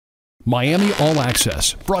Miami All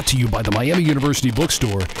Access, brought to you by the Miami University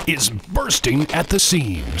Bookstore, is bursting at the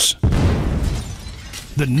seams.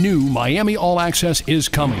 The new Miami All Access is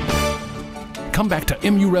coming. Come back to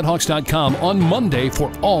MURedHawks.com on Monday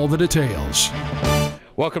for all the details.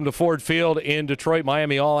 Welcome to Ford Field in Detroit,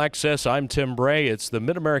 Miami All Access. I'm Tim Bray. It's the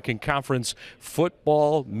Mid-American Conference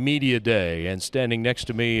Football Media Day, and standing next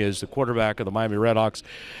to me is the quarterback of the Miami RedHawks,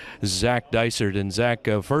 Zach Dysert. And Zach,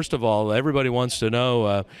 first of all, everybody wants to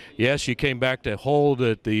know, yes, you came back to hold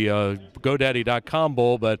at the GoDaddy.com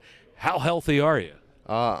Bowl, but how healthy are you?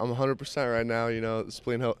 I'm 100% right now. You know, the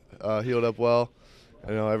spleen healed up well.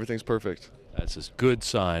 I know everything's perfect. That's a good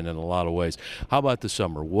sign in a lot of ways. How about the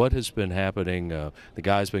summer? What has been happening? The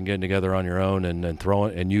guys been getting together on your own and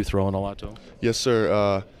throwing, and you throwing a lot to them? Yes,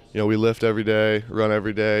 sir. You know, we lift every day, run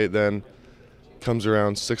every day. Then comes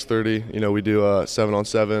around 6:30. You know, we do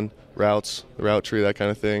 7-on-7 routes, the route tree, that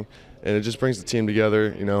kind of thing, and it just brings the team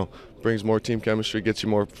together. You know, brings more team chemistry, gets you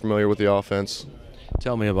more familiar with the offense.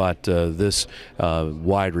 Tell me about this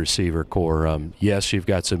wide receiver core. Yes, you've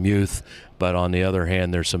got some youth, but on the other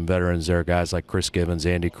hand, there's some veterans there, guys like Chris Gibbons,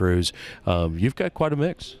 Andy Cruz. You've got quite a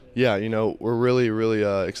mix. Yeah, you know, we're really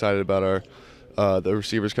excited about the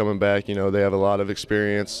receivers coming back. You know, they have a lot of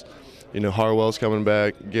experience. You know, Harwell's coming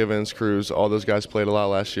back, Givens, Cruz, all those guys played a lot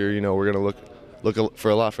last year. You know, we're going to look for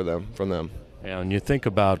a lot from them. And you think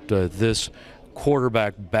about this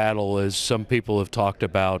quarterback battle, as some people have talked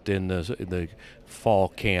about in the fall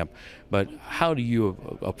camp, but how do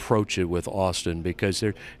you approach it with Austin? Because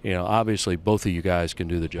they're, you know, obviously both of you guys can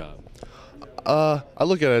do the job. I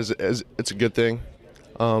look at it as it's a good thing.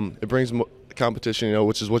 It brings competition, you know,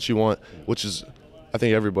 which is what you want, which is I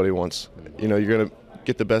think everybody wants. You know, you're gonna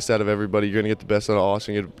get the best out of everybody. You're gonna get the best out of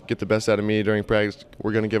Austin. You're gonna get the best out of me during practice.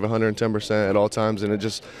 We're gonna give 110% at all times, and it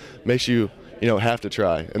just makes you have to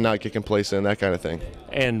try and not get complacent and that kind of thing.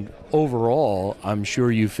 And overall, I'm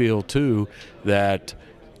sure you feel too that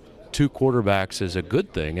two quarterbacks is a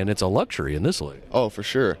good thing, and it's a luxury in this league. Oh, for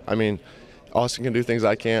sure. I mean, Austin can do things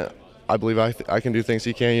I can't. I believe I can do things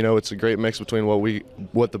he can. You know, it's a great mix between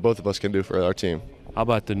what the both of us can do for our team. How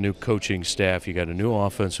about the new coaching staff? You got a new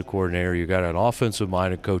offensive coordinator. You got an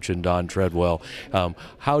offensive-minded coach in Don Treadwell.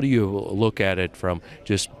 How do you look at it from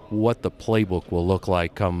just what the playbook will look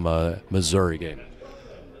like come Missouri game?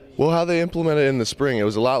 Well, how they implemented it in the spring, it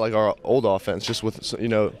was a lot like our old offense, just with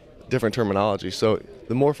different terminology. So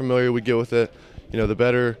the more familiar we get with it, the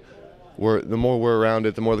better. The more we're around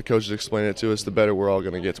it, the more the coaches explain it to us, the better we're all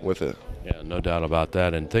going to get with it. Yeah, no doubt about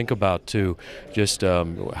that. And think about, too, just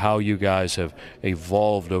how you guys have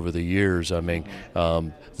evolved over the years. I mean,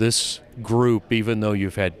 this group, even though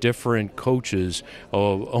you've had different coaches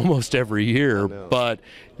almost every year, but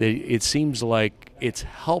it seems like it's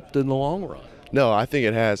helped in the long run. No, I think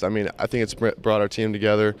it has. I mean, I think it's brought our team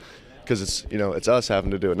together. Because it's us having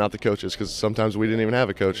to do it, not the coaches. Because sometimes we didn't even have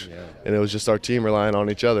a coach, and it was just our team relying on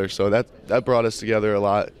each other. So that brought us together a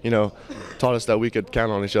lot. Taught us that we could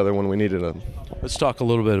count on each other when we needed them. Let's talk a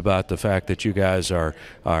little bit about the fact that you guys are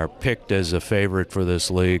picked as a favorite for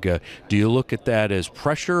this league. Do you look at that as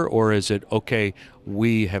pressure, or is it okay?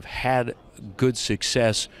 We have had good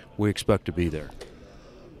success. We expect to be there.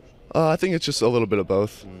 I think it's just a little bit of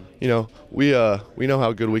both. We know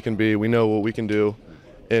how good we can be. We know what we can do.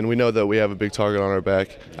 And we know that we have a big target on our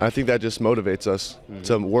back. I think that just motivates us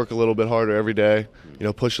to work a little bit harder every day,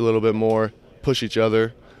 push a little bit more, push each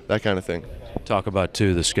other, that kind of thing. Talk about,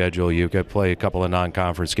 too, the schedule. You could play a couple of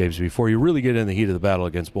non-conference games before you really get in the heat of the battle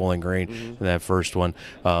against Bowling Green in that first one.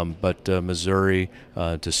 But Missouri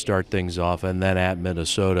to start things off, and then at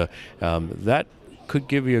Minnesota. That could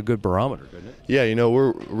give you a good barometer, couldn't it? Yeah,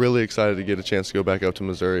 we're really excited to get a chance to go back up to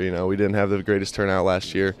Missouri. We didn't have the greatest turnout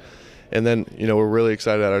last year. And then, we're really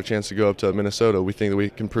excited at our chance to go up to Minnesota. We think that we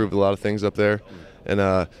can prove a lot of things up there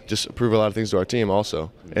and just prove a lot of things to our team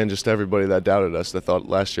also. And just everybody that doubted us, that thought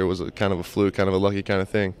last year was a kind of a fluke, kind of a lucky kind of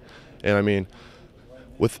thing. And, I mean,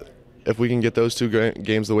 if we can get those two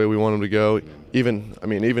games the way we want them to go, even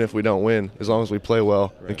if we don't win, as long as we play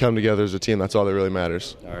well and come together as a team, that's all that really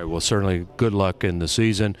matters. All right, well, certainly good luck in the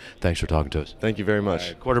season. Thanks for talking to us. Thank you very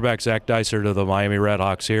much. Quarterback Zach Dysert of the Miami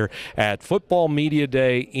RedHawks here at Football Media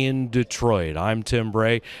Day in Detroit. I'm Tim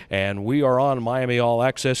Bray, and we are on Miami All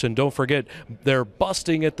Access. And don't forget, they're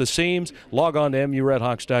busting at the seams. Log on to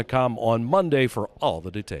MURedHawks.com on Monday for all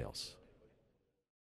the details.